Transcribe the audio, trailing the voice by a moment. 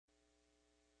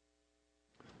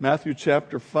Matthew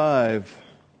chapter 5.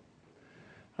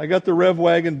 I got the Rev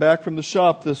wagon back from the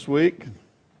shop this week.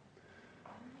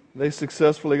 They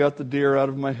successfully got the deer out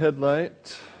of my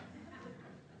headlight.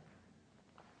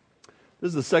 This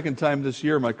is the second time this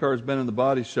year my car's been in the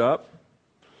body shop.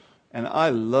 And I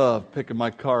love picking my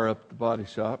car up at the body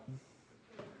shop.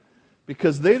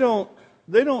 Because they don't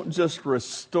just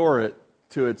restore it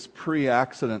to its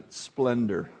pre-accident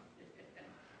splendor.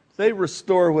 They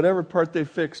restore whatever part they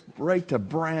fixed right to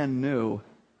brand new.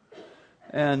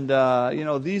 And,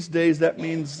 these days that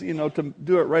means, to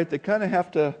do it right, they kind of have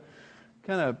to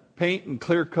paint and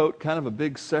clear coat kind of a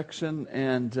big section.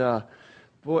 And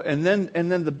and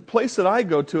then the place that I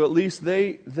go to, at least,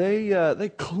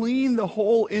 they clean the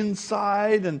whole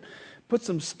inside and put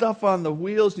some stuff on the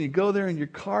wheels, and you go there and your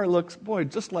car looks,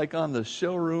 just like on the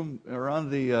showroom or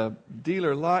on the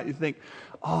dealer lot. You think,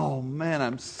 oh man,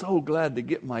 I'm so glad to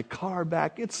get my car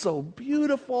back. It's so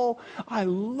beautiful. I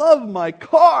love my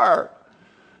car.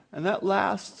 And that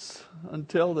lasts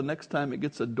until the next time it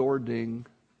gets a door ding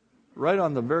right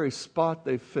on the very spot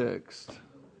they fixed,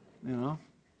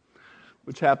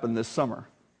 which happened this summer.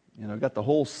 Got the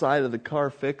whole side of the car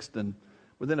fixed, and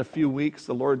within a few weeks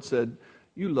the Lord said,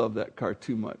 "You love that car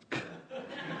too much."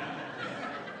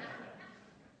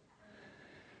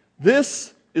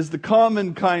 This is the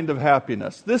common kind of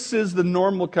happiness. This is the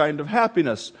normal kind of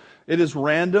happiness. It is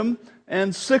random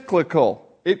and cyclical.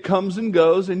 It comes and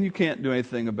goes, and you can't do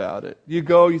anything about it. You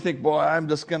go, you think, I'm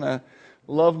just going to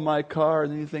love my car.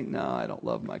 And then you think, no, I don't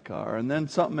love my car. And then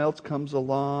something else comes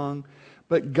along.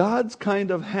 But God's kind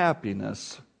of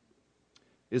happiness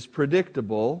is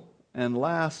predictable and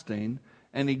lasting,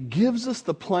 and He gives us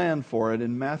the plan for it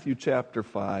in Matthew chapter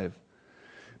 5.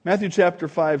 Matthew chapter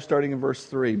 5, starting in verse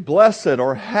 3. "Blessed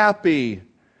or happy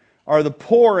are the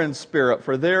poor in spirit,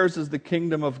 for theirs is the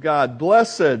kingdom of God.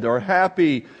 Blessed or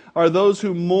happy are those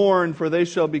who mourn, for they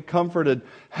shall be comforted.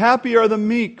 Happy are the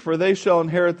meek, for they shall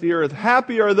inherit the earth.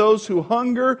 Happy are those who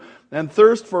hunger and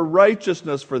thirst for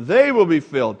righteousness, for they will be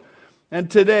filled. And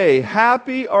today,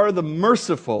 happy are the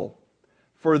merciful,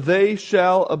 for they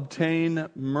shall obtain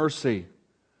mercy."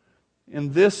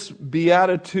 In this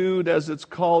beatitude, as it's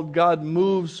called, God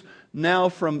moves now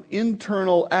from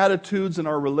internal attitudes in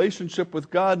our relationship with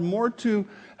God more to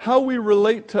how we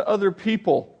relate to other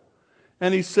people.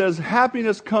 And He says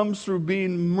happiness comes through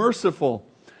being merciful.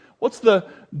 What's the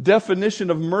definition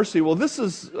of mercy? Well, this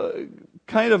is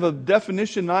kind of a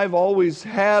definition I've always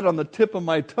had on the tip of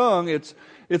my tongue.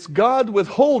 It's God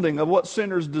withholding of what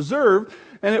sinners deserve,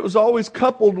 and it was always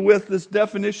coupled with this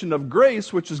definition of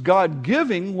grace, which is God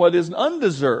giving what is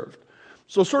undeserved.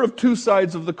 So sort of two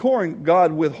sides of the coin.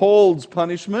 God withholds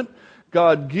punishment.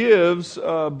 God gives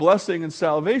blessing and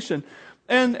salvation.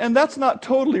 And that's not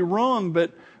totally wrong,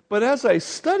 but as I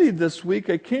studied this week,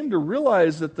 I came to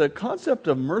realize that the concept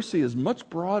of mercy is much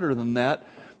broader than that.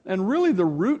 And really the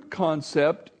root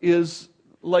concept is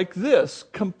like this: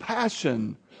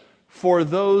 compassion for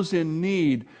those in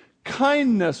need,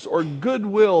 kindness or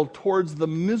goodwill towards the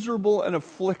miserable and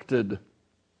afflicted,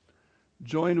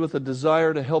 joined with a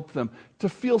desire to help them, to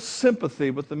feel sympathy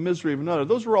with the misery of another.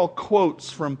 Those are all quotes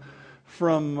from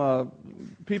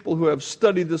people who have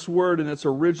studied this word in its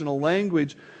original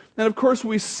language. And of course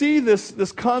we see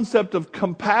this concept of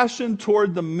compassion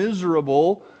toward the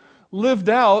miserable lived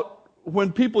out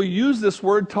when people use this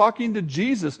word talking to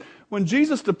Jesus. When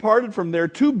Jesus departed from there,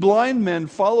 2 blind men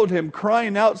followed Him,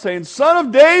 crying out, saying, "Son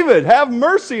of David, have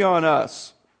mercy on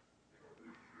us."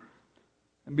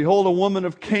 And behold, a woman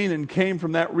of Canaan came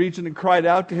from that region and cried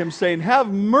out to Him, saying,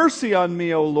 "Have mercy on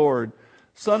me, O Lord,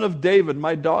 Son of David.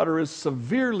 My daughter is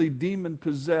severely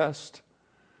demon-possessed.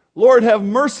 Lord, have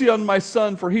mercy on my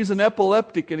son, for he's an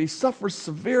epileptic and he suffers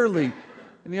severely,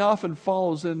 and he often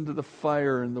falls into the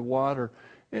fire and the water."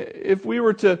 If we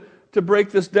were to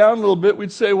break this down a little bit,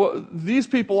 we'd say, well, these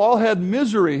people all had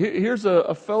misery. Here's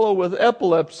a fellow with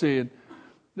epilepsy, and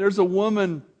there's a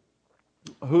woman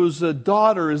whose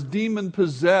daughter is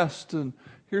demon-possessed, and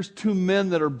here's 2 men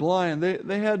that are blind.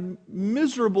 They had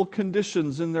miserable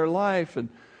conditions in their life,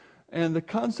 and the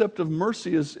concept of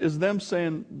mercy is them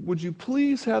saying, "Would you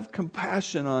please have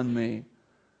compassion on me?"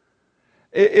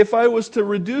 If I was to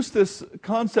reduce this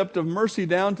concept of mercy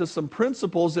down to some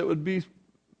principles, it would be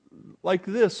like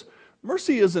this: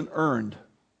 mercy isn't earned.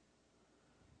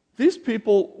 These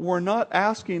people were not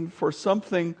asking for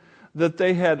something that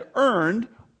they had earned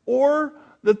or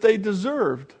that they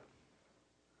deserved.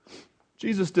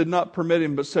 Jesus did not permit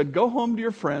him, but said, "Go home to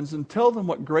your friends and tell them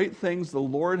what great things the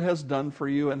Lord has done for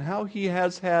you and how He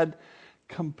has had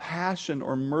compassion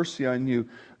or mercy on you.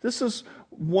 This is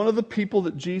one of the people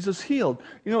that Jesus healed.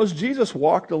 You know, as Jesus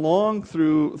walked along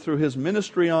through his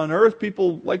ministry on earth,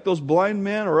 people like those blind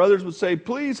men or others would say,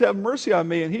 "Please have mercy on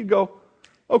me." And he'd go,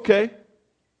 "Okay."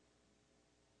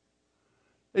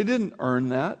 They didn't earn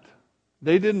that.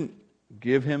 They didn't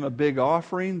give him a big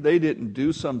offering. They didn't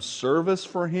do some service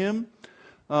for him.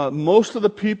 Most of the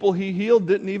people he healed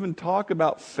didn't even talk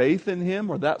about faith in him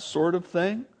or that sort of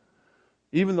thing.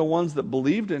 Even the ones that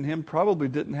believed in him probably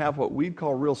didn't have what we'd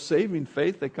call real saving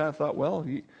faith. They kind of thought, well,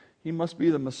 he must be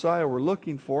the Messiah we're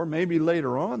looking for. Maybe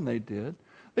later on they did.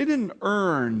 They didn't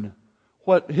earn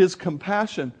what his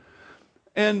compassion.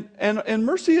 And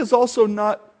mercy is also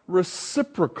not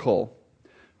reciprocal.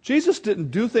 Jesus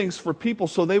didn't do things for people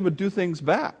so they would do things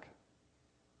back.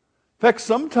 In fact,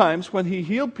 sometimes when he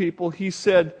healed people, he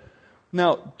said,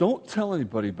 "Now, don't tell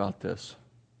anybody about this."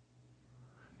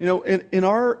 You know, in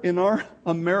our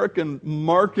American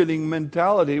marketing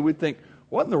mentality, we think,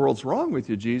 "What in the world's wrong with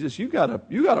you, Jesus? You got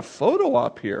a photo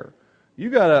op here. You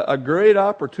got a great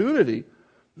opportunity."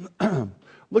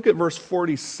 Look at verse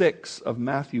 46 of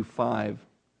Matthew 5.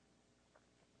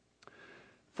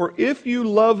 "For if you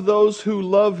love those who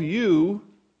love you,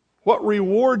 what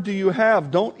reward do you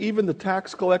have? Don't even the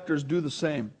tax collectors do the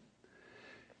same?"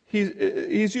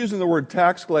 He's using the word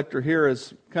tax collector here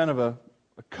as kind of a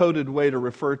coded way to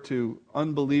refer to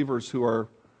unbelievers who are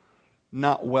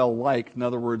not well liked. In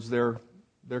other words, they're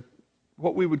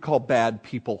what we would call bad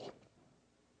people.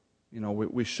 You know,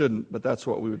 we shouldn't, but that's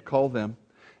what we would call them.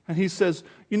 And he says,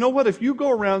 you know what, if you go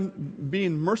around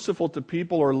being merciful to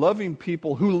people or loving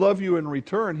people who love you in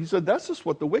return, he said, that's just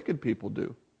what the wicked people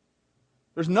do.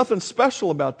 There's nothing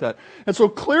special about that. And so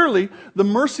clearly, the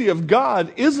mercy of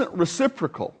God isn't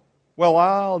reciprocal. Well,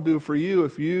 I'll do for you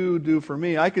if you do for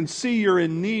me. I can see you're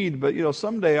in need, but you know,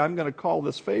 someday I'm going to call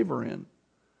this favor in.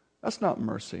 That's not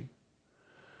mercy.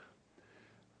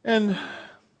 And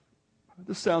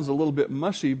this sounds a little bit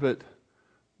mushy, but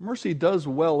mercy does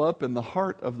well up in the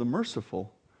heart of the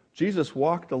merciful. Jesus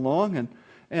walked along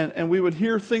and we would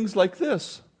hear things like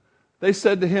this. They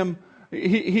said to him,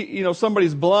 you know,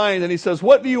 somebody's blind and he says,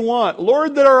 "What do you want?"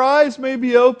 "Lord, that our eyes may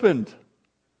be opened."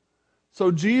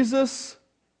 So Jesus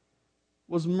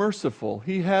was merciful.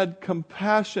 He had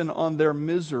compassion on their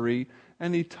misery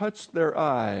and he touched their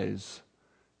eyes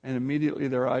and immediately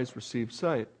their eyes received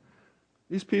sight.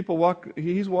 These people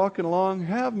he's walking along,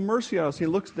 "Have mercy on us." He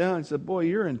looks down and said, "Boy,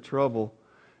 you're in trouble."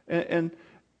 And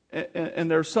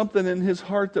there's something in his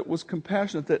heart that was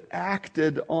compassionate, that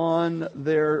acted on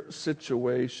their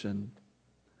situation.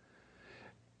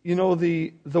 You know,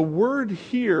 the word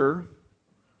here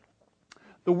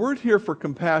for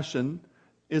compassion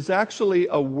is actually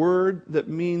a word that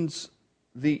means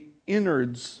the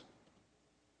innards,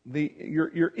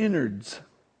 your innards.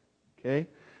 Okay?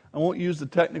 I won't use the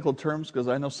technical terms because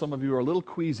I know some of you are a little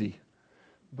queasy.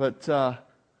 But,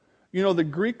 you know, the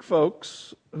Greek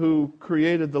folks who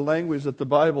created the language that the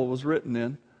Bible was written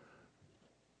in,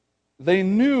 they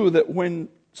knew that when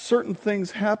certain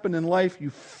things happen in life, you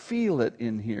feel it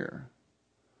in here.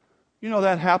 You know,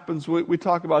 that happens. We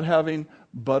talk about having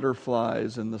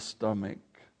butterflies in the stomach.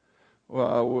 We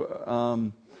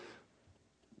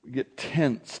get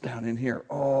tense down in here.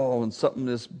 Oh, and something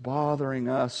is bothering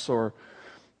us, or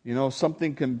you know,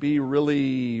 something can be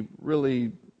really,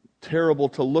 really terrible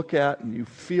to look at, and you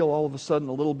feel all of a sudden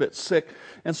a little bit sick.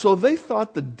 And so they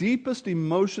thought the deepest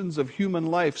emotions of human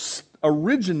life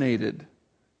originated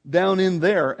down in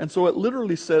there. And so it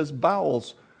literally says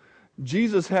bowels.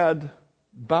 Jesus had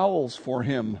bowels for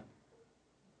him.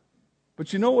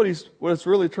 But you know what it's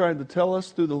really trying to tell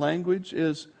us through the language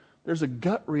is there's a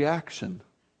gut reaction.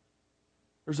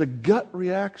 There's a gut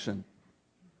reaction.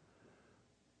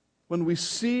 When we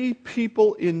see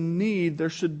people in need, there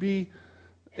should be,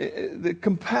 the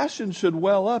compassion should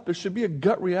well up. There should be a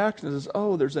gut reaction that says,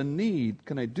 oh, there's a need.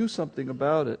 Can I do something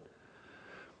about it?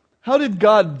 How did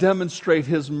God demonstrate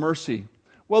His mercy?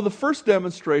 Well, the first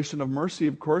demonstration of mercy,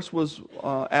 of course, was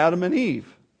Adam and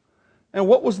Eve. And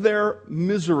what was their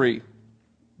misery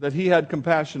that He had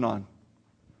compassion on?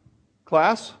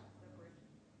 Class?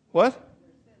 What?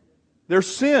 Their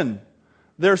sin.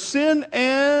 Their sin,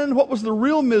 and what was the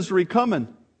real misery coming?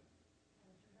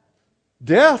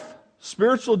 Death.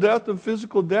 Spiritual death and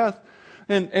physical death.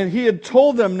 And He had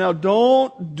told them, now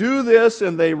don't do this,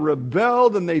 and they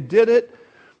rebelled and they did it.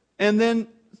 And then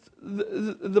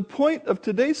the point of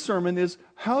today's sermon is,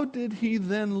 how did He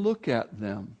then look at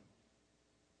them?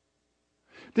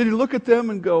 Did He look at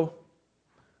them and go,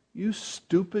 you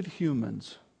stupid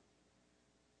humans?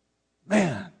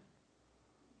 Man.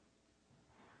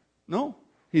 No,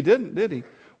 He didn't, did He?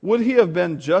 Would he have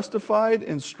been justified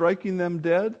in striking them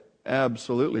dead?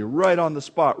 Absolutely. Right on the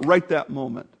spot, right that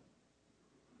moment.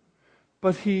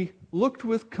 But he looked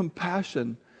with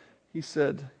compassion. He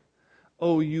said,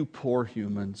 "Oh, you poor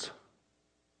humans."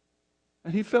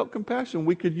 And he felt compassion.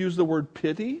 We could use the word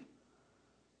pity.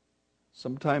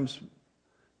 Sometimes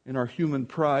in our human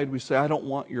pride, we say, "I don't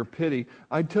want your pity."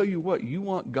 I tell you what, you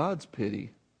want God's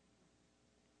pity.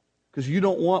 Because you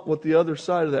don't want what the other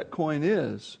side of that coin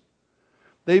is.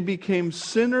 They became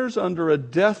sinners under a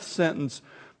death sentence.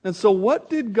 And so what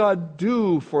did God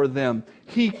do for them?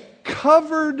 He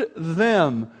covered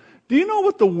them. Do you know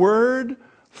what the word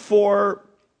for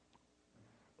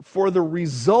the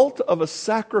result of a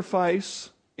sacrifice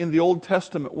in the Old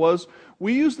Testament was?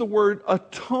 We use the word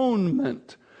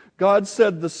atonement. God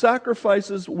said the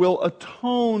sacrifices will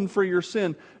atone for your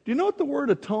sin. Do you know what the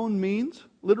word atone means,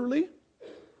 literally?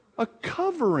 A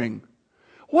covering.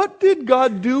 What did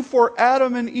God do for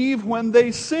Adam and Eve when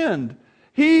they sinned?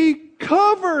 He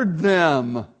covered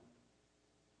them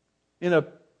in a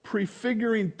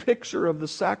prefiguring picture of the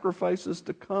sacrifices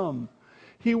to come.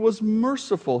 He was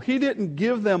merciful. He didn't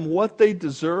give them what they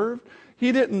deserved.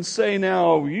 He didn't say,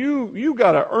 "Now, you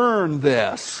got to earn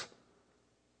this."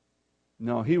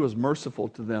 No, He was merciful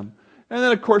to them. And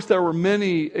then, of course, there were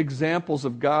many examples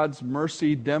of God's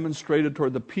mercy demonstrated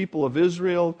toward the people of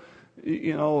Israel.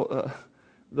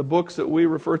 The books that we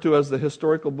refer to as the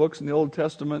historical books in the Old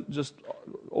Testament, just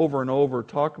over and over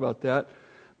talk about that.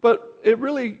 But it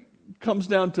really comes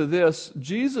down to this.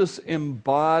 Jesus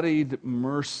embodied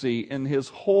mercy in His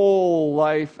whole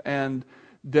life and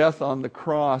death on the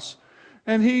cross.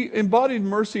 And He embodied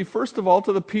mercy, first of all,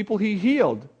 to the people He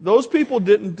healed. Those people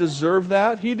didn't deserve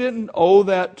that. He didn't owe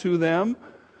that to them.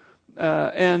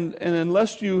 And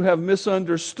unless you have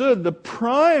misunderstood, the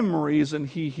prime reason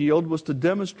He healed was to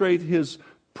demonstrate His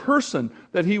person,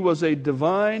 that He was a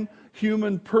divine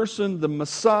human person, the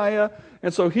Messiah.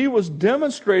 And so He was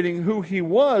demonstrating who He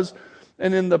was,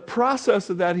 and in the process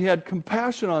of that, He had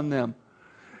compassion on them.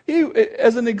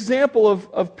 As an example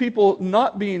of people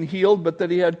not being healed, but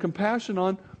that He had compassion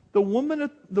on, the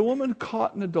woman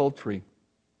caught in adultery.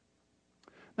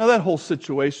 Now that whole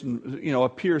situation,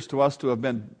 appears to us to have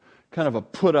been kind of a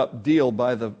put-up deal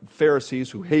by the Pharisees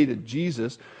who hated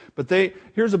Jesus. But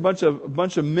here's a bunch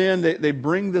of men. They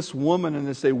bring this woman and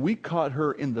they say, "We caught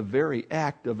her in the very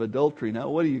act of adultery. Now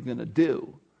what are you going to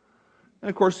do?" And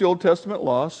of course, the Old Testament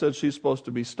law said she's supposed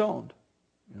to be stoned.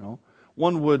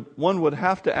 One would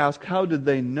have to ask, how did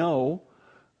they know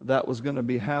that was going to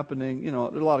be happening? There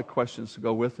are a lot of questions to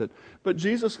go with it. But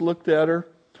Jesus looked at her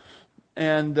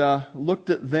and looked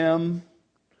at them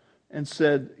and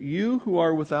said, "You who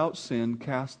are without sin,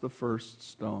 cast the first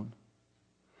stone."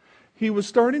 He was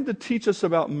starting to teach us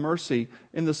about mercy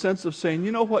in the sense of saying,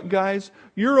 "You know what, guys?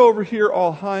 You're over here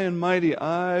all high and mighty.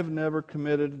 I've never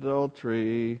committed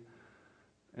adultery."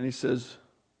 And He says,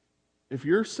 "If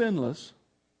you're sinless,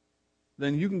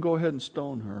 then you can go ahead and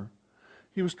stone her."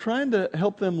 He was trying to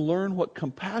help them learn what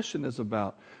compassion is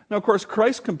about. Now, of course,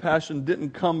 Christ's compassion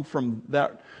didn't come from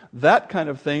that kind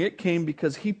of thing. It came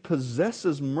because He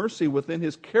possesses mercy within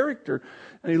His character.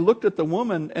 And He looked at the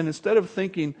woman, and instead of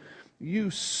thinking, "You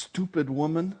stupid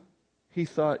woman," He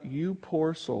thought, "You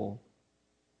poor soul."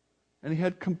 And He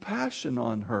had compassion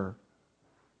on her.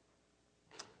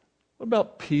 What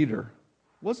about Peter?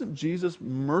 Wasn't Jesus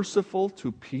merciful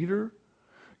to Peter?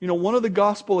 One of the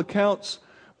gospel accounts,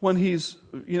 when he's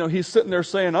sitting there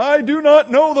saying, "I do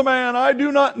not know the man, I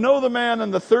do not know the man,"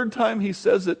 and the third time he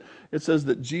says it, it says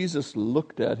that Jesus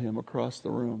looked at him across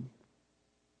the room.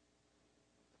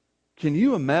 Can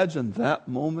you imagine that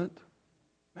moment?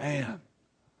 Man.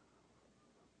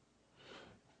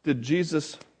 Did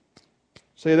Jesus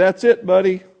say, "That's it,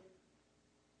 buddy"?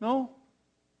 No.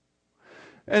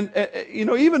 And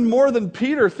even more than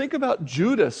Peter, think about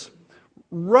Judas.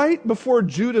 Right before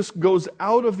Judas goes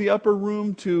out of the upper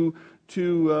room to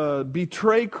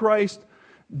betray Christ,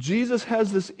 Jesus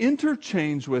has this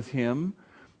interchange with him.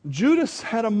 Judas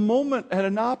had a moment, had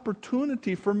an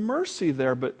opportunity for mercy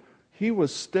there, but he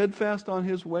was steadfast on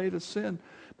his way to sin.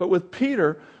 But with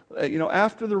Peter,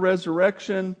 after the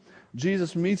resurrection,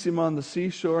 Jesus meets him on the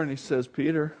seashore and He says,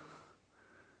 "Peter,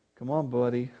 come on,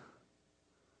 buddy."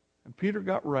 And Peter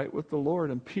got right with the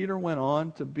Lord, and Peter went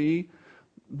on to be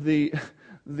the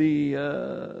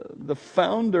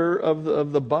founder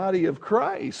of the body of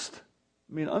Christ.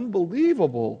 I mean,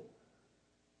 unbelievable.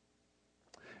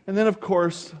 And then, of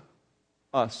course,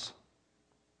 us.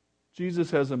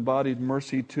 Jesus has embodied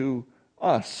mercy to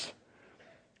us.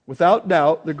 Without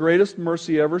doubt, the greatest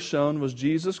mercy ever shown was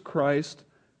Jesus Christ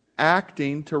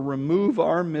acting to remove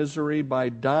our misery by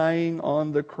dying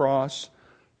on the cross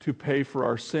to pay for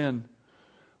our sin.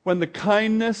 When the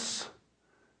kindness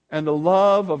and the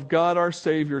love of God our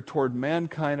Savior toward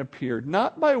mankind appeared,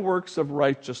 not by works of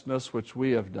righteousness which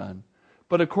we have done,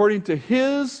 but according to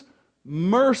His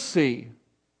mercy,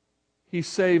 He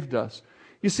saved us.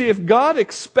 You see, if God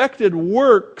expected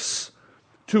works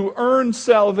to earn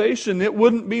salvation, it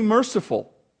wouldn't be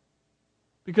merciful.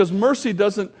 Because mercy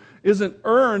isn't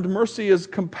earned. Mercy is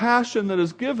compassion that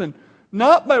is given,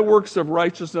 not by works of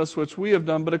righteousness which we have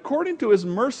done, but according to His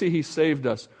mercy He saved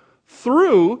us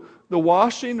through the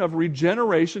washing of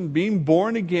regeneration, being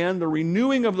born again, the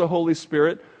renewing of the Holy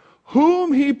Spirit,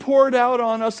 whom He poured out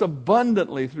on us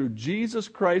abundantly through Jesus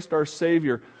Christ our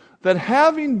Savior, that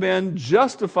having been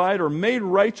justified or made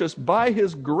righteous by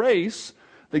His grace,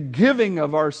 the giving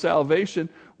of our salvation,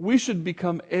 we should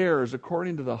become heirs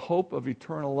according to the hope of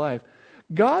eternal life.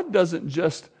 God doesn't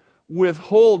just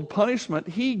withhold punishment.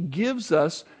 He gives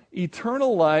us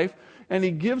eternal life, and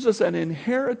He gives us an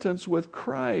inheritance with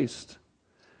Christ.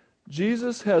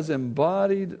 Jesus has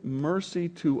embodied mercy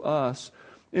to us.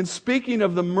 In speaking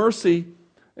of the mercy,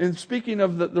 in speaking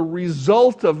of the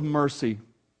result of mercy,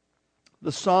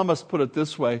 the psalmist put it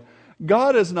this way: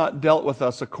 God has not dealt with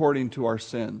us according to our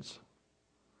sins.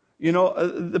 You know,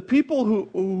 the people who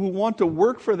want to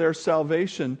work for their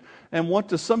salvation and want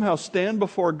to somehow stand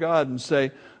before God and say,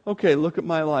 okay, look at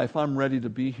my life, I'm ready to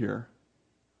be here,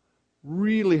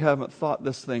 really haven't thought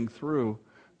this thing through.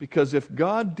 Because if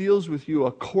God deals with you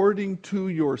according to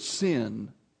your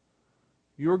sin,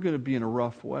 you're going to be in a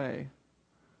rough way.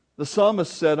 The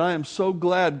psalmist said, I am so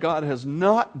glad God has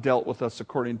not dealt with us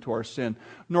according to our sin,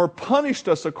 nor punished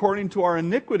us according to our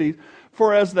iniquities.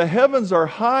 For as the heavens are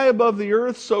high above the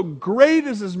earth, so great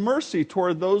is His mercy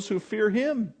toward those who fear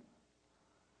Him.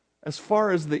 As far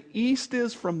as the east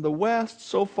is from the west,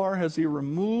 so far has He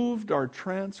removed our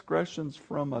transgressions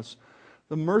from us.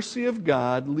 The mercy of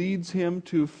God leads Him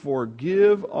to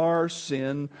forgive our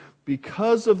sin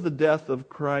because of the death of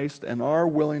Christ and our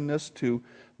willingness to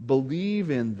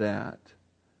believe in that.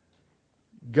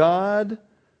 God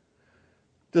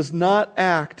does not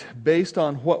act based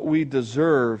on what we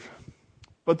deserve.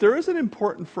 But there is an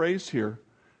important phrase here.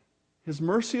 His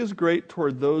mercy is great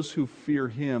toward those who fear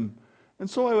Him. And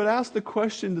so I would ask the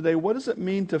question today, what does it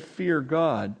mean to fear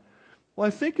God? Well,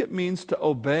 I think it means to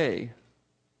obey.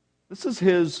 This is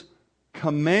His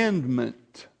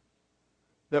commandment,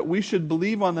 that we should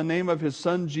believe on the name of His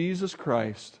Son, Jesus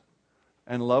Christ,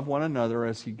 and love one another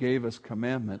as He gave us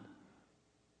commandment.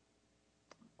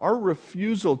 Our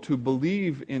refusal to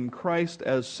believe in Christ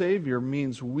as Savior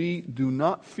means we do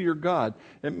not fear God.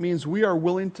 It means we are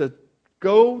willing to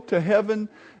go to heaven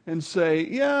and say,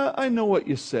 yeah, I know what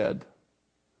you said,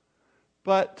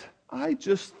 but I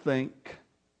just think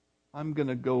I'm going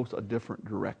to go a different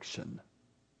direction.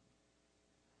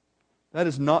 That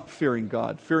is not fearing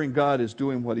God. Fearing God is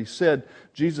doing what He said.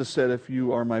 Jesus said, if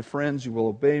you are my friends, you will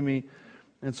obey me.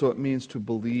 And so it means to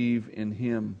believe in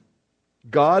Him.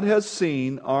 God has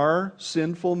seen our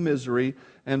sinful misery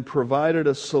and provided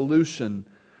a solution,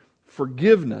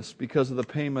 forgiveness because of the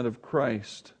payment of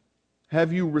Christ.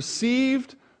 Have you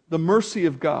received the mercy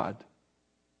of God?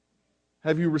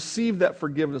 Have you received that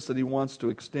forgiveness that He wants to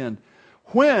extend?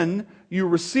 When you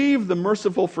receive the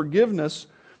merciful forgiveness,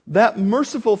 that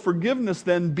merciful forgiveness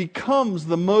then becomes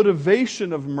the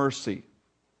motivation of mercy.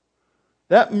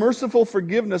 That merciful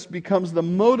forgiveness becomes the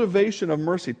motivation of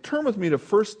mercy. Turn with me to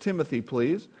 1 Timothy,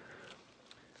 please.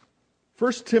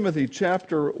 1 Timothy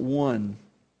chapter 1.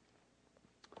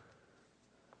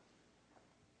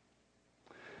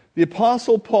 The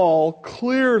Apostle Paul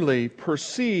clearly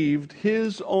perceived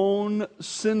his own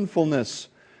sinfulness.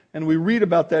 And we read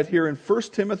about that here in 1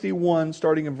 Timothy 1,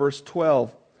 starting in verse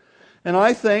 12. And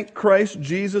I thank Christ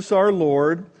Jesus our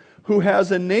Lord, who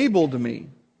has enabled me,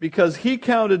 because He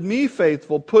counted me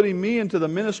faithful, putting me into the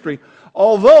ministry,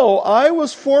 although I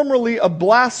was formerly a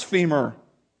blasphemer.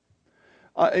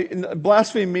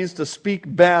 Blaspheme means to speak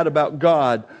bad about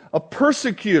God. A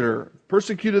persecutor,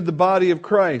 persecuted the body of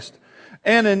Christ.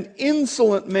 And an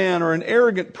insolent man, or an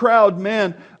arrogant, proud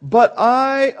man. But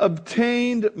I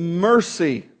obtained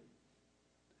mercy,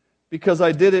 because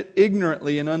I did it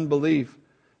ignorantly in unbelief.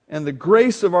 And the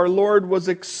grace of our Lord was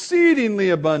exceedingly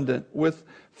abundant with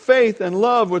faith and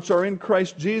love which are in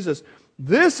Christ Jesus.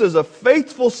 This is a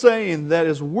faithful saying that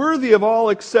is worthy of all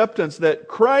acceptance, that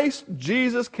Christ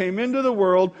Jesus came into the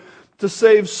world to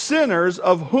save sinners,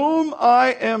 of whom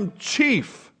I am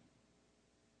chief.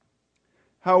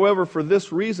 However, for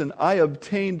this reason I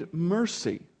obtained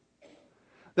mercy,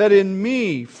 that in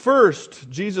me, first,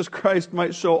 Jesus Christ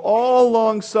might show all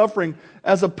long suffering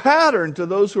as a pattern to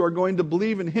those who are going to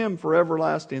believe in Him for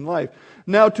everlasting life.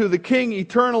 Now to the King,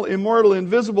 eternal, immortal,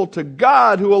 invisible, to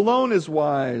God, who alone is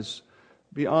wise,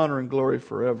 be honor and glory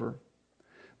forever.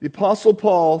 The Apostle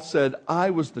Paul said, I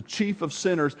was the chief of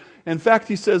sinners. In fact,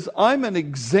 he says, I'm an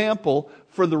example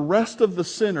for the rest of the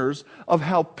sinners of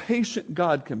how patient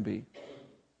God can be.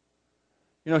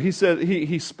 You know, he said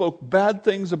he spoke bad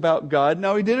things about God.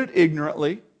 Now, he did it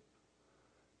ignorantly,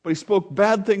 but he spoke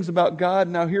bad things about God.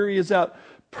 Now, here he is out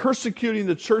persecuting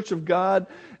the church of God.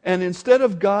 And instead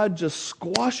of God just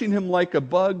squashing him like a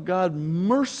bug, God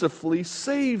mercifully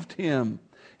saved him.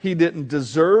 He didn't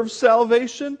deserve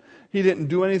salvation. He didn't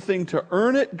do anything to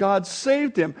earn it. God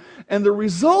saved him. And the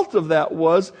result of that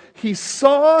was he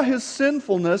saw his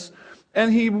sinfulness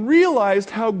and he realized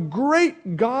how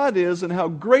great God is and how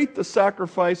great the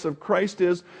sacrifice of Christ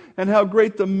is and how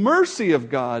great the mercy of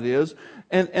God is.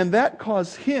 And that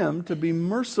caused him to be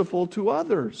merciful to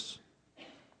others.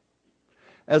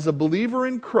 As a believer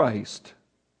in Christ,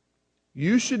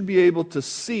 you should be able to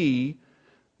see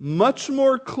much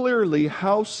more clearly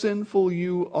how sinful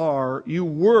you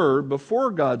were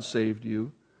before God saved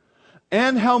you,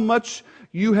 and how much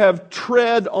you have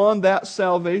tread on that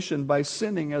salvation by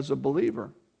sinning as a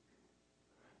believer.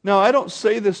 Now, I don't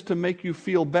say this to make you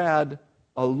feel bad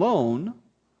alone.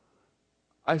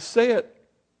 I say it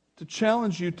to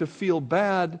challenge you to feel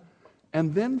bad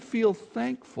and then feel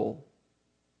thankful.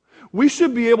 We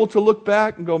should be able to look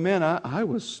back and go, man, I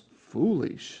was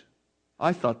foolish.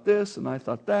 I thought this, and I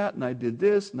thought that, and I did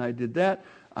this, and I did that.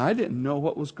 I didn't know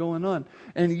what was going on.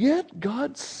 And yet,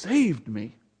 God saved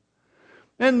me.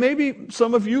 And maybe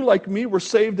some of you, like me, were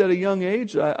saved at a young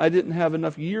age. I didn't have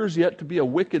enough years yet to be a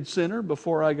wicked sinner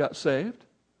before I got saved.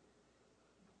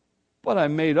 But I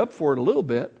made up for it a little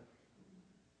bit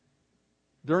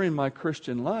during my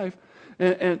Christian life.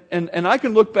 And I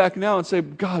can look back now and say,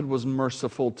 God was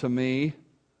merciful to me.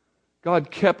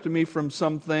 God kept me from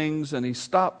some things, and He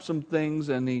stopped some things,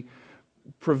 and He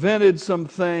prevented some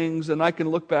things. And I can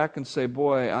look back and say,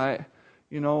 boy,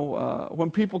 when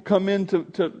people come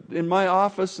in my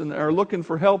office and are looking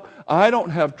for help, I don't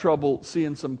have trouble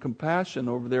seeing some compassion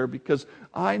over there because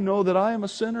I know that I am a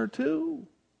sinner too.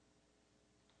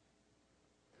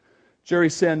 Jerry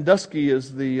Sandusky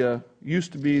used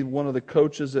to be one of the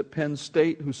coaches at Penn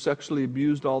State who sexually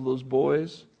abused all those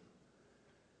boys.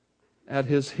 At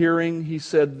his hearing, he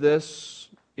said this,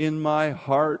 in my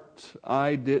heart,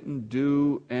 I didn't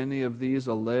do any of these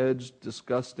alleged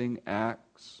disgusting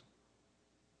acts.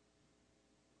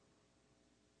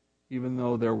 Even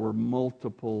though there were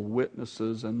multiple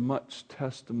witnesses and much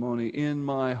testimony, in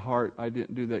my heart, I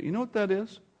didn't do that. You know what that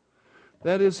is?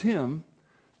 That is him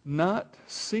not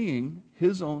seeing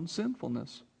his own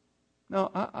sinfulness. Now,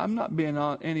 I'm not being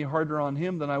any harder on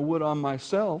him than I would on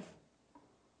myself.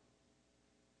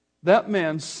 That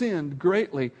man sinned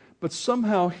greatly, but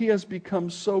somehow he has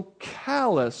become so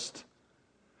calloused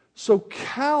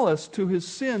to his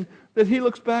sin that he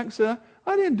looks back and says,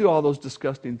 I didn't do all those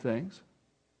disgusting things.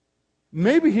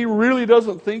 Maybe he really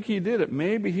doesn't think he did it.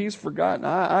 Maybe he's forgotten.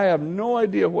 I have no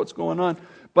idea what's going on.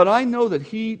 But I know that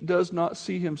he does not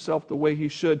see himself the way he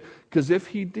should, because if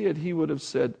he did, he would have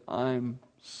said, I'm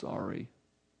sorry.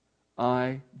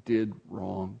 I did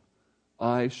wrong.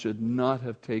 I should not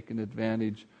have taken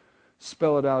advantage.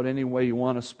 Spell it out any way you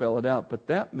want to spell it out. But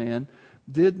that man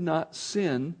did not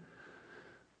see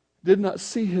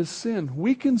his sin.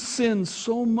 We can sin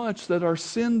so much that our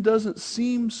sin doesn't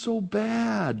seem so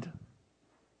bad.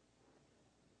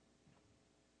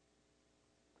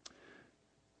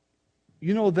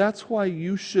 You know, that's why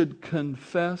you should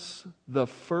confess the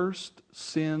first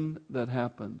sin that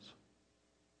happens.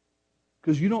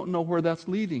 Because you don't know where that's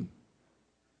leading.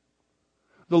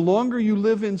 The longer you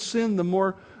live in sin, the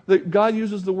more that God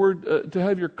uses the word to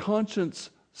have your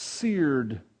conscience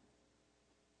seared.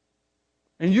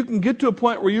 And you can get to a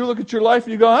point where you look at your life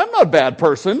and you go, I'm not a bad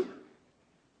person.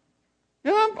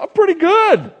 Yeah, I'm pretty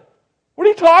good. What are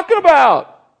you talking about?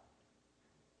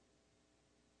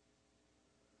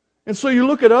 And so you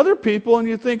look at other people and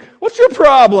you think, what's your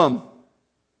problem?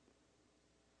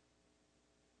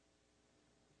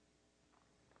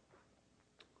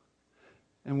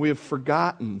 And we have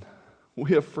forgotten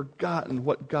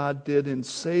what God did in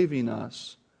saving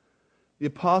us. The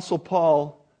Apostle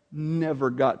Paul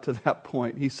never got to that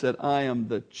point. He said, I am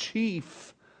the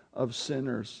chief of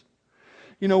sinners.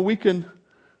 You know, we can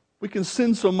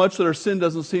sin so much that our sin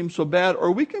doesn't seem so bad,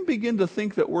 or we can begin to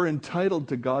think that we're entitled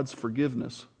to God's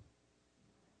forgiveness.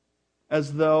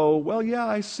 As though, well, yeah,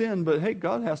 I sinned, but hey,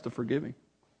 God has to forgive me.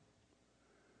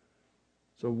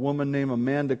 There's a woman named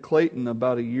Amanda Clayton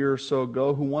about a year or so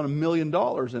ago who won $1 million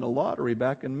in a lottery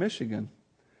back in Michigan.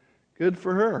 Good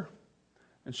for her.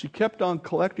 And she kept on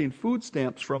collecting food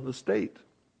stamps from the state.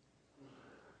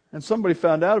 And somebody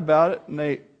found out about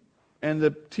it, and the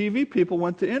TV people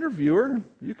went to interview her.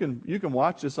 You can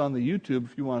watch this on the YouTube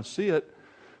if you want to see it.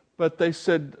 But they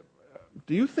said,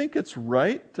 "Do you think it's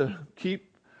right to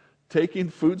keep taking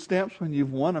food stamps when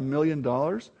you've won $1 million?"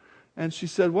 And she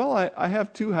said, "Well, I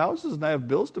have 2 houses and I have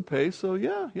bills to pay, so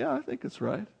yeah, I think it's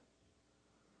right."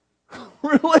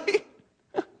 Really?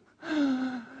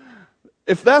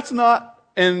 If that's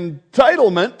not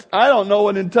entitlement, I don't know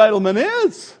what entitlement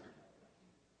is.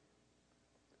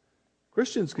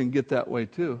 Christians can get that way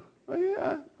too. "Oh,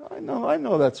 yeah, I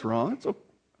know that's wrong. It's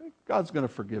okay. God's going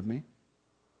to forgive me."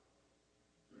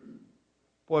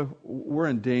 Boy, we're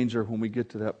in danger when we get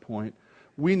to that point.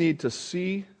 We need to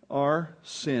see our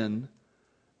sin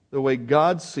the way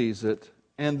God sees it,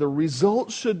 and the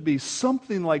result should be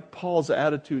something like Paul's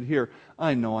attitude here.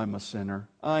 I know I'm a sinner.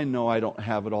 I know I don't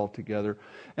have it all together.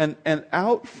 And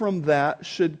out from that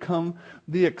should come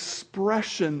the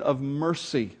expression of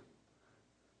mercy.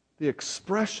 The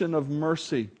expression of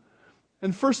mercy.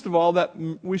 And first of all, that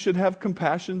we should have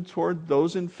compassion toward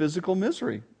those in physical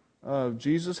misery.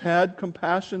 Jesus had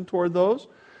compassion toward those,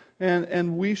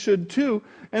 and we should too.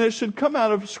 And it should come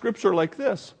out of Scripture like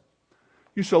this.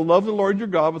 You shall love the Lord your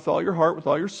God with all your heart, with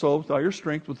all your soul, with all your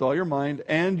strength, with all your mind,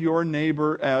 and your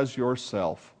neighbor as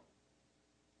yourself.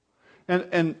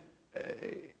 And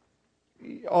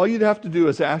all you'd have to do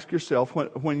is ask yourself,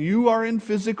 when you are in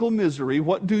physical misery,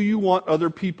 what do you want other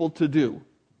people to do?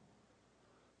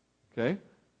 Okay?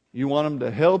 You want them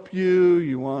to help you,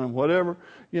 you want them whatever.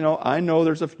 I know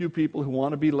there's a few people who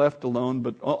want to be left alone,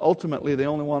 but ultimately they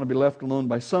only want to be left alone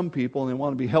by some people, and they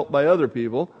want to be helped by other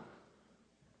people.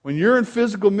 When you're in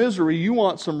physical misery, you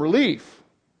want some relief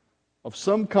of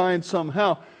some kind,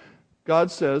 somehow. God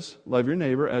says, love your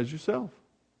neighbor as yourself.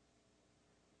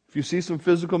 If you see some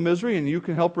physical misery and you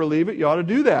can help relieve it, you ought to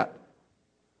do that.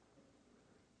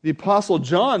 The Apostle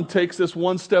John takes this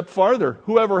one step farther.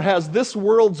 Whoever has this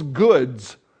world's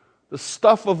goods, the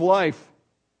stuff of life,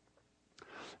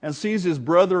 and sees his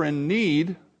brother in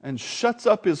need and shuts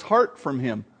up his heart from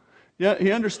him.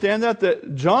 You understand that?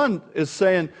 That John is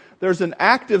saying there's an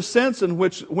active sense in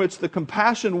which the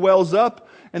compassion wells up,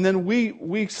 and then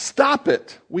we stop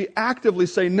it. We actively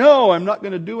say, no, I'm not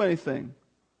going to do anything.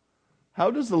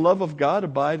 How does the love of God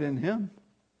abide in him?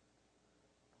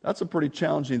 That's a pretty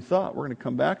challenging thought. We're going to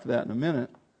come back to that in a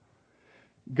minute.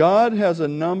 God has a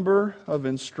number of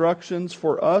instructions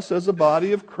for us as a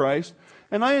body of Christ,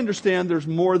 and I understand there's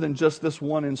more than just this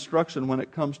one instruction when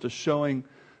it comes to showing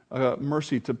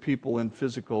mercy to people in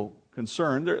physical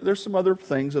concern. There's some other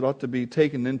things that ought to be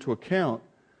taken into account.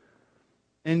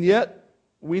 And yet,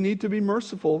 we need to be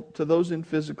merciful to those in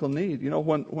physical need.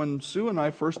 When Sue and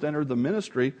I first entered the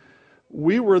ministry,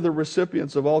 we were the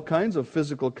recipients of all kinds of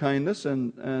physical kindness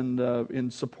and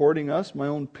in supporting us, my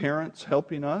own parents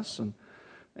helping us.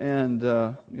 And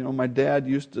my dad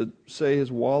used to say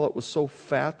his wallet was so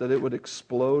fat that it would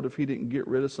explode if he didn't get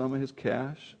rid of some of his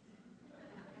cash.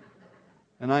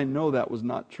 And I know that was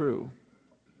not true.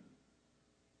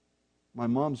 My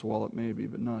mom's wallet maybe,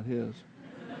 but not his.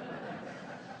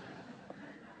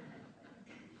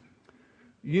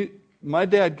 My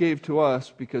dad gave to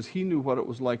us because he knew what it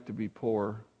was like to be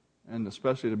poor, and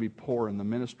especially to be poor in the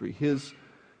ministry.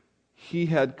 He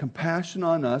had compassion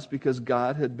on us because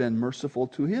God had been merciful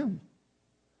to him.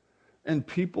 And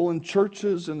people in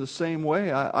churches in the same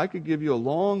way. I could give you a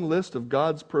long list of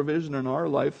God's provision in our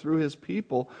life through his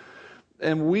people.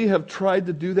 And we have tried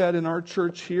to do that in our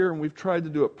church here, and we've tried to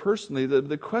do it personally.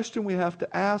 The question we have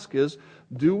to ask is,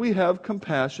 do we have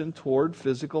compassion toward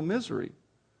physical misery?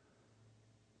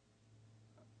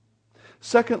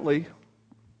 Secondly,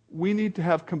 we need to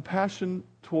have compassion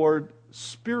toward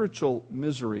spiritual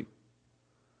misery.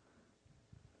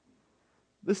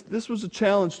 This was a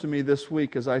challenge to me this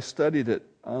week as I studied it,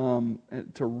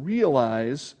 to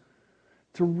realize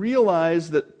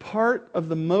that part of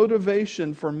the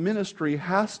motivation for ministry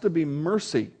has to be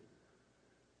mercy.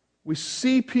 We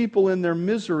see people in their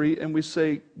misery and we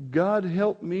say, God,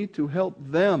 help me to help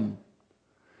them.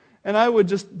 And I would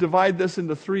just divide this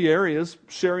into 3 areas.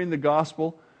 Sharing the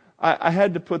gospel. I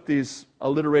had to put these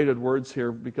alliterated words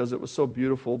here because it was so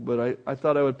beautiful, but I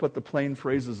thought I would put the plain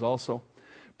phrases also.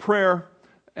 Prayer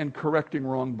and correcting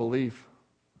wrong belief.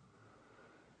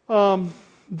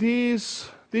 These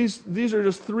are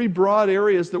just 3 broad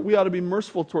areas that we ought to be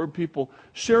merciful toward people.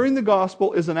 Sharing the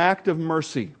gospel is an act of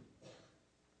mercy.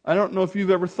 I don't know if you've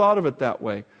ever thought of it that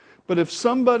way. But if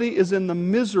somebody is in the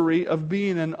misery of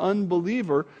being an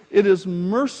unbeliever, it is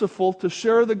merciful to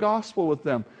share the gospel with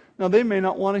them. Now, they may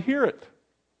not want to hear it,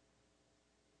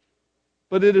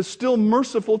 but it is still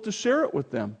merciful to share it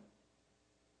with them.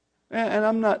 And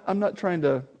I'm not trying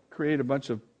to create a bunch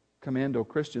of commando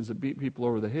Christians that beat people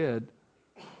over the head.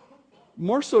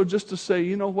 More so just to say,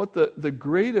 you know what, the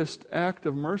greatest act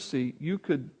of mercy you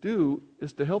could do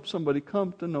is to help somebody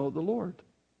come to know the Lord.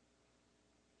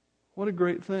 What a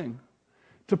great thing.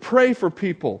 To pray for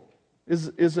people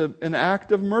is an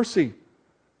act of mercy.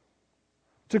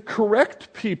 To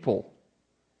correct people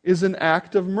is an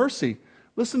act of mercy.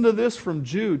 Listen to this from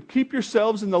Jude. Keep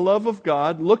yourselves in the love of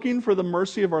God, looking for the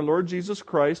mercy of our Lord Jesus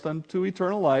Christ unto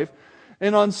eternal life.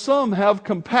 And on some have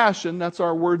compassion, that's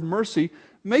our word mercy,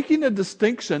 making a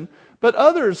distinction, but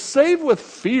others save with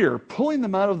fear, pulling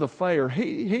them out of the fire,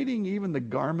 hating even the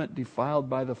garment defiled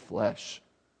by the flesh.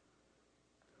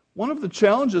 One of the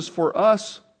challenges for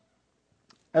us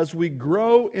as we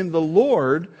grow in the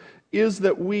Lord is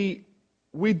that we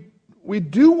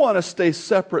do want to stay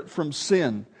separate from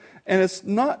sin. And it's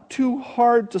not too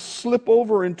hard to slip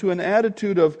over into an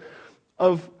attitude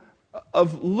of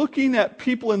looking at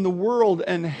people in the world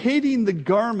and hating the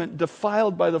garment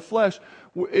defiled by the flesh.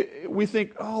 We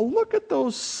think, oh, look at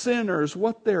those sinners,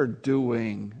 what they're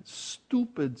doing.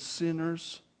 Stupid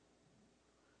sinners.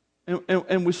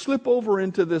 And we slip over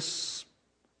into this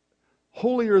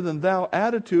holier-than-thou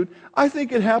attitude. I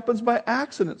think it happens by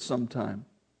accident sometime.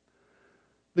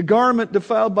 The garment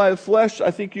defiled by the flesh, I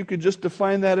think you could just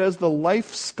define that as the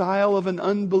lifestyle of an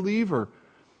unbeliever.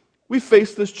 We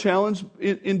face this challenge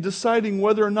in deciding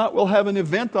whether or not we'll have an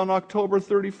event on October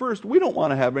 31st. We don't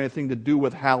want to have anything to do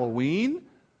with Halloween.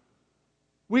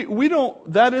 We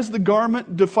don't. That is the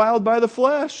garment defiled by the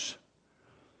flesh.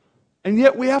 And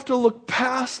yet we have to look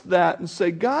past that and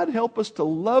say, God, help us to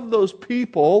love those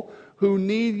people who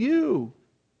need you.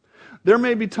 There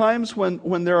may be times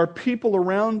when there are people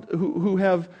around who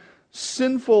have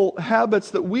sinful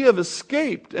habits that we have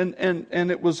escaped, and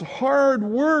it was hard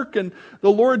work, and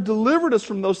the Lord delivered us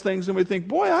from those things, and we think,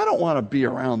 boy, I don't want to be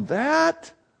around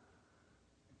that.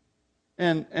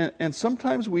 And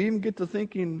sometimes we even get to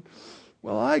thinking,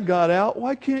 well, I got out,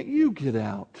 why can't you get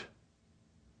out?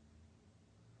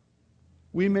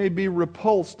 We may be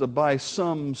repulsed by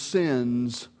some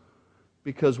sins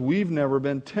because we've never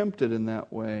been tempted in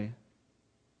that way.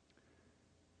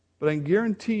 But I can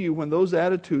guarantee you when those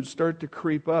attitudes start to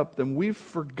creep up, then we've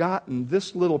forgotten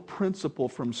this little principle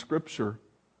from Scripture.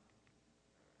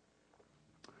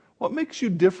 What makes you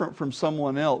different from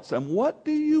someone else? And what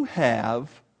do you have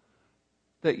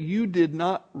that you did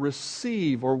not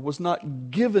receive or was not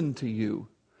given to you?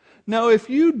 Now, if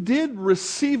you did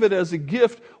receive it as a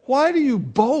gift, why do you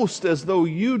boast as though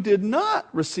you did not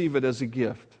receive it as a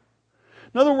gift?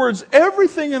 In other words,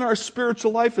 everything in our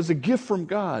spiritual life is a gift from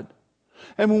God.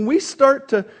 And when we start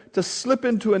to slip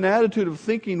into an attitude of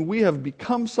thinking we have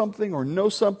become something or know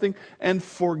something and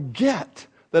forget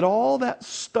that all that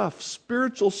stuff,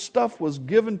 spiritual stuff, was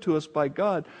given to us by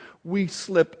God, we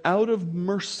slip out of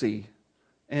mercy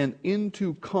and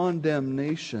into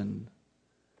condemnation.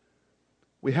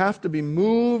 We have to be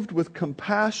moved with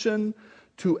compassion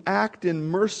to act in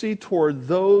mercy toward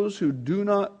those who do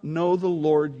not know the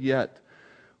Lord yet.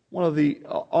 One of the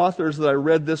authors that I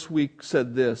read this week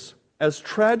said this: as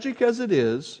tragic as it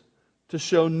is to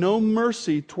show no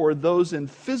mercy toward those in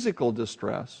physical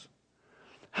distress,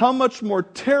 how much more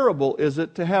terrible is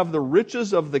it to have the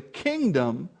riches of the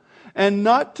kingdom and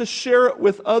not to share it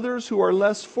with others who are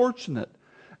less fortunate?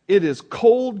 It is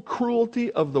cold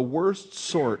cruelty of the worst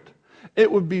sort. It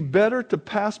would be better to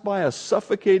pass by a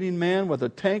suffocating man with a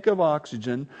tank of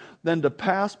oxygen than to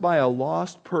pass by a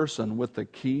lost person with the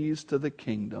keys to the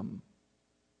kingdom.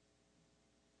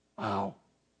 Wow.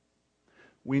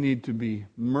 We need to be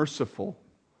merciful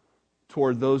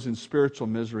toward those in spiritual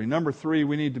misery. Number 3,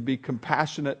 we need to be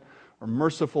compassionate or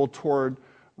merciful toward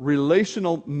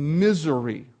relational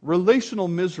misery. Relational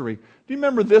misery. Do you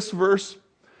remember this verse?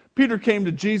 Peter came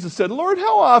to Jesus and said, Lord,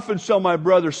 how often shall my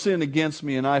brother sin against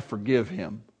me and I forgive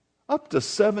him? Up to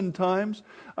 7 times?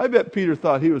 I bet Peter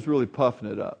thought he was really puffing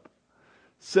it up.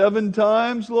 7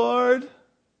 times, Lord?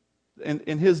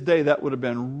 In his day, that would have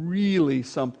been really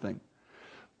something.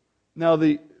 Now,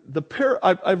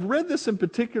 I've read this in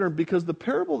particular because the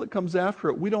parable that comes after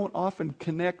it, we don't often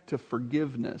connect to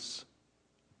forgiveness.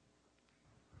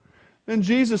 Then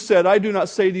Jesus said, I do not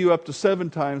say to you up to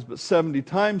 7 times, but 70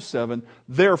 times 7.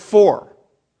 Therefore.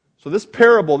 So this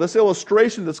parable, this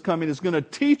illustration that's coming is going to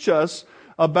teach us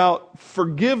about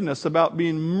forgiveness, about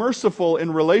being merciful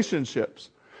in relationships.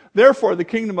 Therefore, the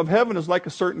kingdom of heaven is like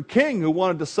a certain king who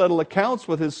wanted to settle accounts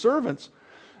with his servants.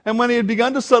 And when he had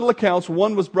begun to settle accounts,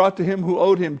 one was brought to him who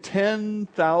owed him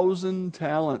 10,000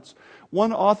 talents.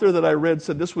 One author that I read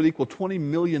said this would equal $20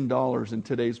 million in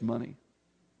today's money.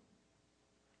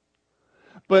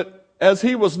 But as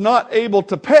he was not able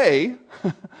to pay,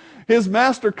 his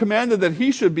master commanded that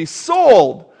he should be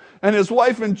sold, and his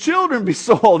wife and children be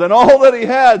sold, and all that he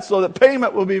had, so that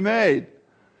payment will be made.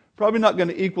 Probably not going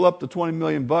to equal up to 20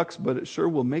 million bucks, but it sure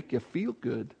will make you feel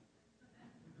good.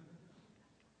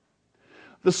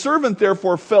 The servant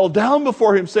therefore fell down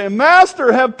before him, saying,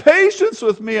 Master, have patience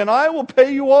with me, and I will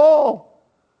pay you all.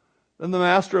 Then the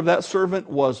master of that servant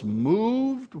was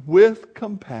moved with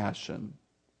compassion.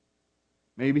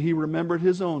 Maybe he remembered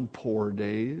his own poor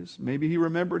days. Maybe he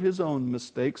remembered his own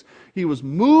mistakes. He was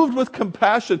moved with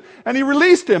compassion, and he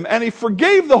released him, and he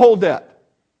forgave the whole debt.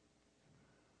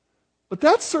 But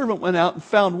that servant went out and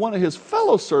found one of his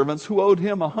fellow servants who owed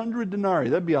him 100 denarii.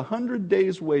 That'd be 100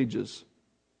 days' wages.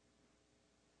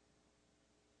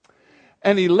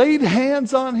 And he laid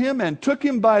hands on him and took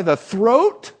him by the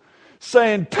throat,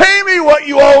 saying, Pay me what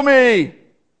you owe me!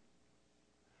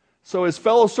 So his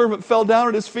fellow servant fell down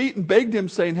at his feet and begged him,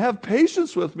 saying, Have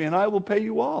patience with me, and I will pay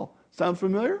you all. Sound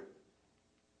familiar?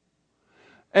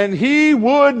 And he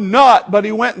would not, but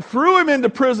he went and threw him into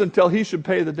prison till he should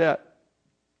pay the debt.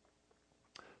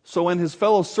 So when his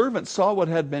fellow servants saw what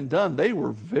had been done, they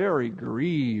were very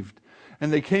grieved.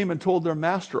 And they came and told their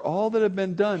master all that had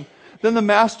been done. Then the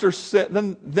master said,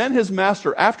 then his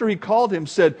master, after he called him,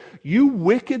 said, You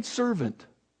wicked servant,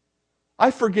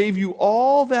 I forgave you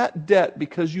all that debt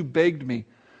because you begged me.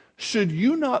 Should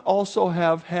you not also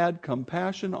have had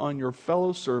compassion on your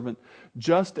fellow servant,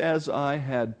 just as I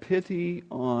had pity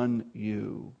on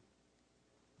you?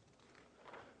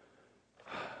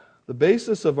 The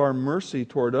basis of our mercy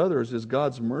toward others is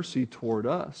God's mercy toward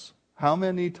us. How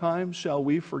many times shall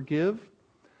we forgive?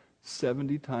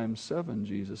 70 times 7,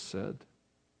 Jesus said.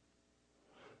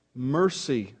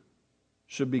 Mercy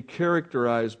should be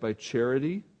characterized by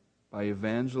charity, by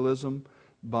evangelism,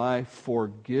 by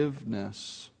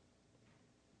forgiveness.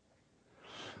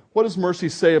 What does mercy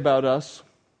say about us?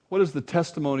 What is the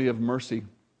testimony of mercy?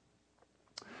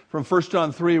 From 1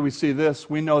 John 3, we see this.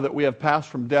 We know that we have passed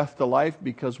from death to life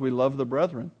because we love the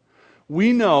brethren.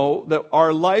 We know that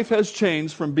our life has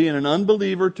changed from being an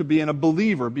unbeliever to being a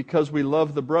believer because we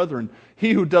love the brethren.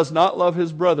 He who does not love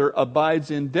his brother abides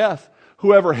in death.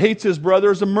 Whoever hates his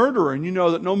brother is a murderer, and you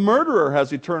know that no murderer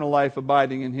has eternal life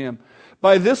abiding in him.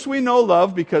 By this we know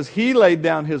love, because he laid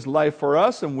down his life for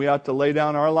us, and we ought to lay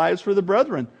down our lives for the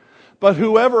brethren. But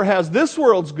whoever has this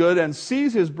world's good and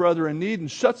sees his brother in need and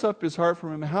shuts up his heart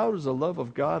from him, how does the love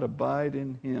of God abide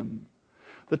in him?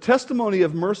 The testimony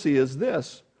of mercy is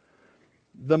this.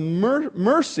 The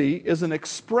mercy is an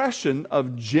expression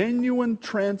of genuine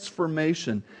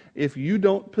transformation. If you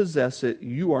don't possess it,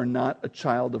 you are not a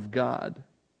child of God.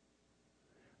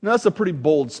 Now, that's a pretty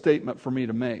bold statement for me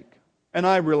to make. And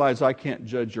I realize I can't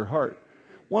judge your heart.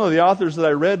 One of the authors that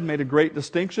I read made a great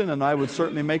distinction, and I would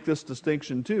certainly make this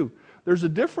distinction too. There's a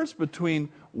difference between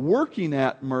working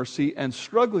at mercy and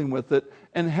struggling with it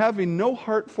and having no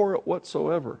heart for it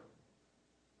whatsoever.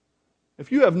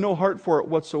 If you have no heart for it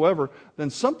whatsoever, then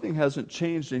something hasn't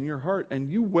changed in your heart,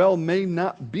 and you well may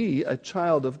not be a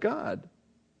child of God.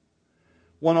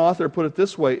 One author put it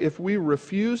this way: if we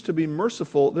refuse to be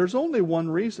merciful, there's only one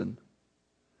reason.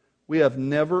 We have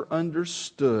never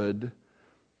understood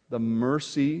the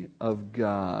mercy of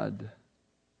God.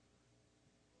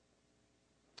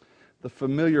 The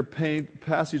familiar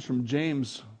passage from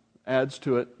James adds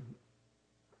to it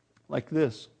like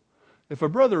this. If a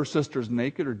brother or sister is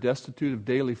naked or destitute of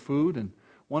daily food, and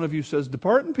one of you says,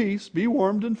 Depart in peace, be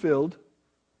warmed and filled,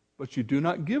 but you do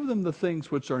not give them the things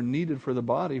which are needed for the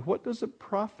body, what does it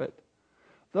profit?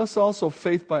 Thus also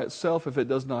faith by itself, if it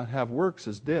does not have works,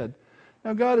 is dead.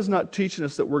 Now God is not teaching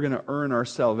us that we're going to earn our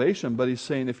salvation, but He's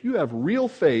saying if you have real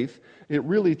faith, it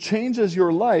really changes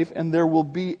your life, and there will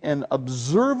be an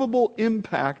observable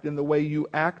impact in the way you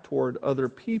act toward other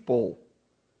people.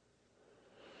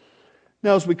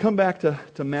 Now, as we come back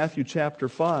to Matthew chapter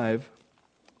 5,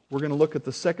 we're going to look at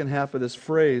the second half of this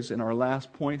phrase in our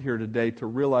last point here today to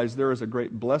realize there is a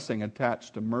great blessing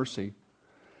attached to mercy.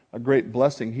 A great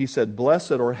blessing. He said,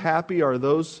 Blessed or happy are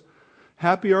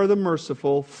the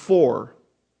merciful, for,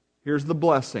 here's the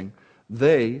blessing,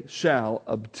 they shall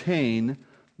obtain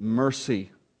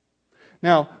mercy.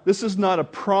 Now, this is not a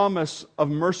promise of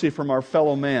mercy from our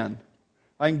fellow man.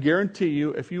 I can guarantee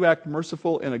you, if you act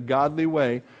merciful in a godly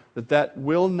way, that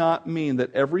will not mean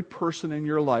that every person in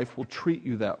your life will treat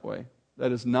you that way.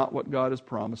 That is not what God is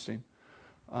promising.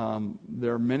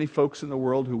 There are many folks in the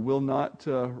world who will not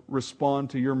respond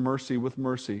to your mercy with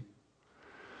mercy.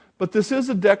 But this is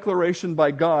a declaration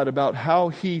by God about how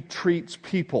He treats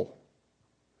people.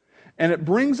 And it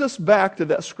brings us back to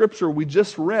that scripture we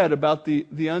just read about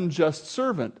the unjust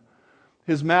servant.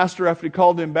 His master, after he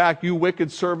called him back, "You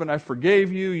wicked servant, I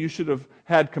forgave you. You should have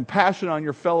had compassion on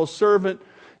your fellow servant."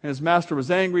 And his master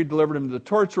was angry, delivered him to the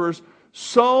torturers.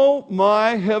 "So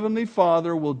my heavenly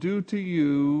Father will do to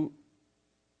you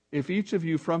if each of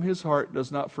you from his heart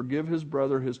does not forgive his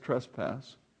brother his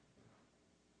trespass."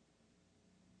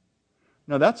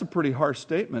 Now that's a pretty harsh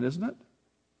statement, isn't it?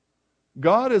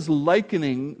 God is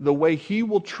likening the way He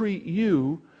will treat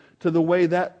you to the way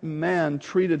that man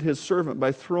treated his servant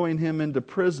by throwing him into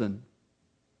prison.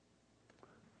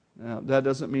 Now, that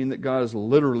doesn't mean that God is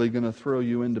literally going to throw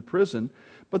you into prison,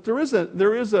 but there is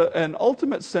an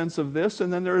ultimate sense of this,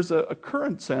 and then there is a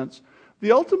current sense.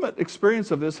 The ultimate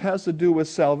experience of this has to do with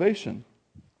salvation.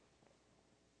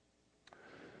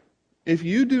 If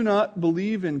you do not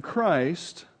believe in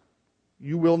Christ,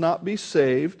 you will not be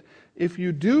saved. If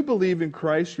you do believe in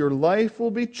Christ, your life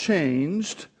will be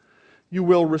changed. You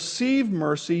will receive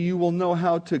mercy. You will know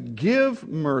how to give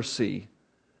mercy.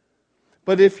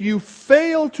 But if you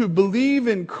fail to believe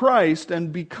in Christ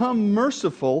and become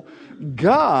merciful,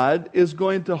 God is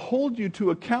going to hold you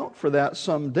to account for that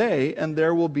someday, and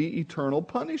there will be eternal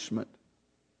punishment.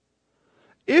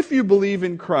 If you believe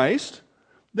in Christ,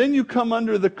 then you come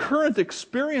under the current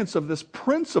experience of this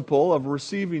principle of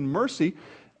receiving mercy,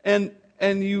 and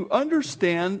you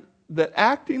understand that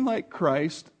acting like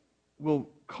Christ will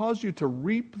cause you to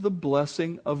reap the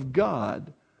blessing of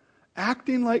God.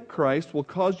 Acting like Christ will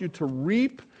cause you to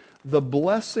reap the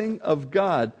blessing of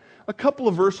God. A couple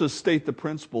of verses state the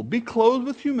principle. "Be clothed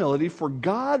with humility, for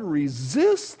God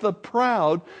resists the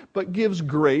proud, but gives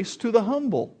grace to the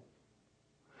humble."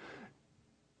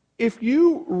 If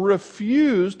you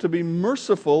refuse to be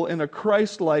merciful in a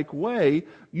Christ-like way,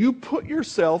 you put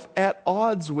yourself at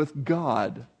odds with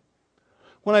God.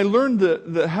 When I learned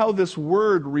how this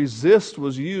word resist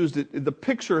was used, the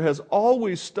picture has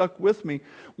always stuck with me.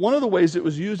 One of the ways it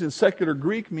was used in secular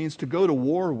Greek means to go to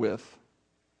war with.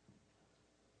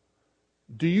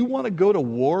 Do you want to go to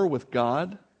war with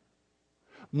God?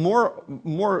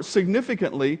 More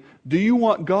significantly, do you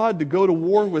want God to go to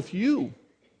war with you?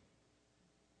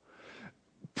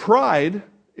 Pride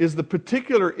is the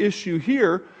particular issue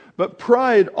here, but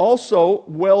pride also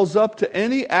wells up to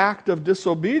any act of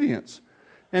disobedience.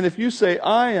 And if you say,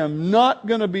 "I am not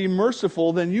going to be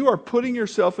merciful," then you are putting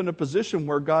yourself in a position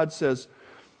where God says,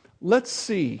 "Let's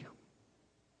see."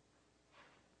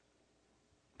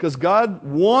 Because God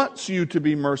wants you to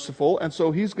be merciful, and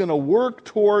so He's going to work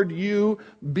toward you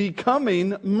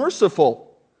becoming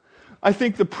merciful. I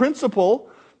think the principle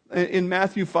in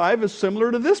Matthew 5 is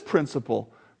similar to this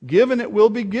principle. "Give and it will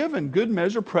be given. Good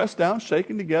measure, pressed down,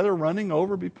 shaken together, running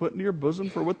over, be put into your bosom,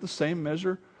 for with the same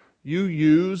measure you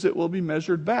use, it will be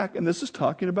measured back." And this is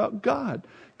talking about God.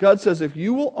 God says, if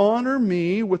you will honor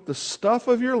me with the stuff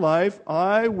of your life,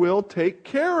 I will take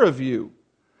care of you.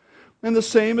 And the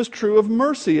same is true of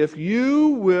mercy. If you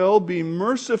will be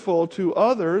merciful to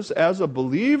others as a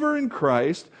believer in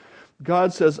Christ,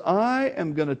 God says, I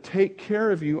am going to take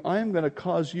care of you. I am going to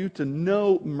cause you to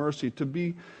know mercy,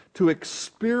 to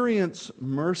experience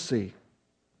mercy.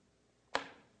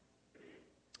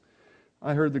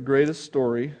 I heard the greatest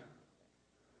story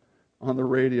on the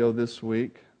radio this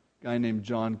week. A guy named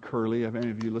John Curley. Have any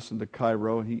of you listened to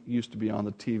Cairo? He used to be on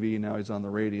the TV, now he's on the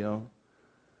radio.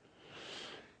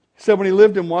 He said when he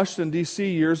lived in Washington, D.C.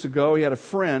 years ago, he had a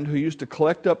friend who used to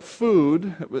collect up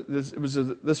food.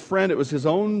 This friend, it was his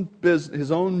own business,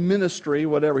 his own ministry,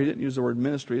 whatever. He didn't use the word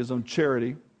ministry, his own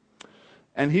charity.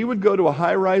 And he would go to a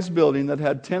high-rise building that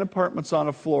had 10 apartments on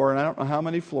a floor, and I don't know how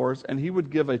many floors, and he would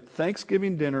give a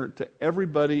Thanksgiving dinner to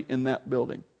everybody in that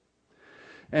building.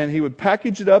 And he would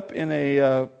package it up in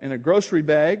a grocery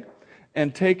bag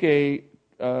and take a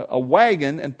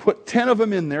wagon and put 10 of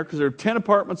them in there, because there are 10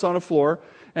 apartments on a floor.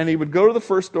 And he would go to the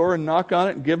first door and knock on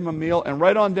it and give them a meal, and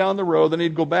right on down the road, then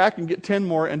he'd go back and get 10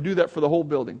 more and do that for the whole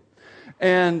building.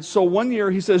 And so one year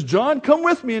he says, John, come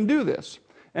with me and do this.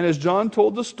 And as John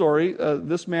told the story,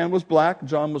 this man was black,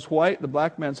 John was white. The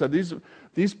black man said,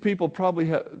 these people probably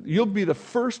you'll be the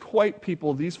first white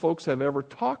people these folks have ever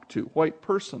talked to, white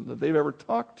person that they've ever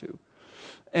talked to.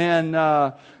 And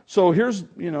so here's,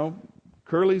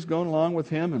 Curly's going along with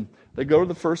him, and they go to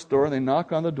the first door, and they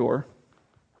knock on the door.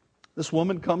 This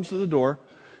woman comes to the door,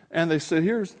 and they say,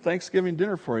 here's Thanksgiving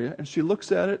dinner for you. And she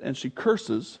looks at it, and she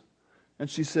curses, and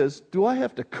she says, do I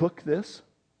have to cook this?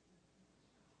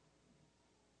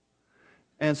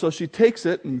 And so she takes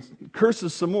it and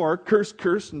curses some more, curse,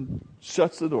 and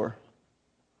shuts the door.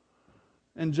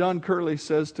 And John Curley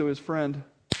says to his friend,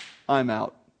 I'm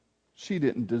out. She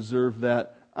didn't deserve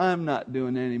that. I'm not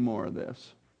doing any more of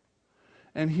this.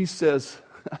 And he says,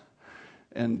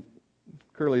 and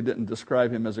Curley didn't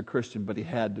describe him as a Christian, but he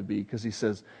had to be, because he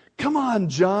says, come on,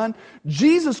 John.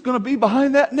 Jesus is going to be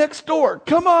behind that next door.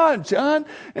 Come on, John.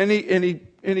 And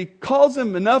he calls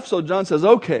him enough, so John says,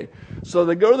 okay. So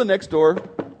they go to the next door,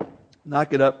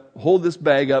 knock it up, hold this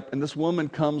bag up, and this woman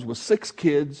comes with 6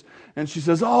 kids, and she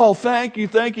says, oh, thank you,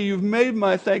 you've made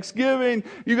my Thanksgiving,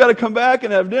 you got to come back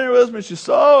and have dinner with me. She's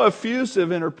so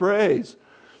effusive in her praise.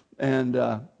 And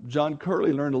John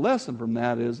Curley learned a lesson from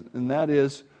that, and that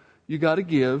is, you got to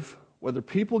give, whether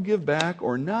people give back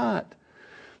or not,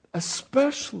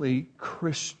 especially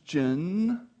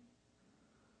Christian,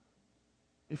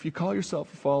 if you call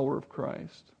yourself a follower of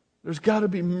Christ. There's got to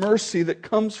be mercy that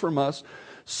comes from us.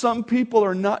 Some people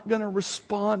are not going to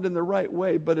respond in the right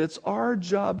way, but it's our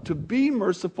job to be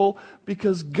merciful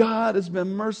because God has been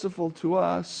merciful to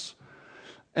us.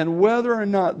 And whether or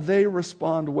not they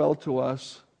respond well to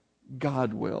us,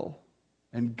 God will.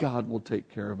 And God will take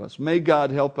care of us. May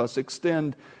God help us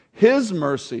extend His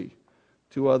mercy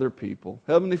to other people.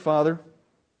 Heavenly Father,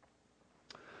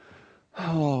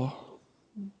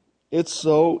 it's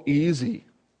so easy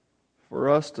for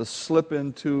us to slip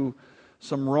into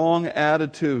some wrong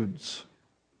attitudes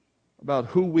about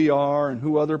who we are and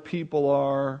who other people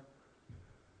are.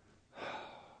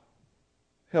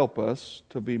 Help us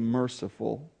to be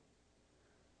merciful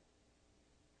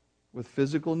with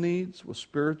physical needs, with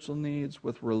spiritual needs,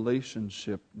 with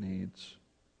relationship needs.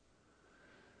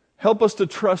 Help us to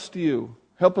trust You.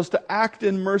 Help us to act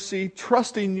in mercy,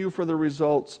 trusting You for the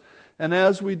results. And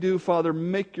as we do, Father,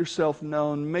 make Yourself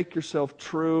known, make Yourself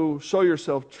true, show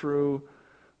Yourself true.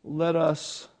 Let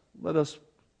us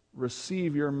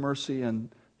receive Your mercy and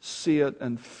see it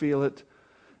and feel it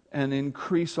and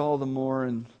increase all the more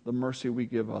in the mercy we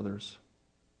give others.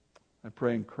 I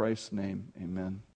pray in Christ's name, amen.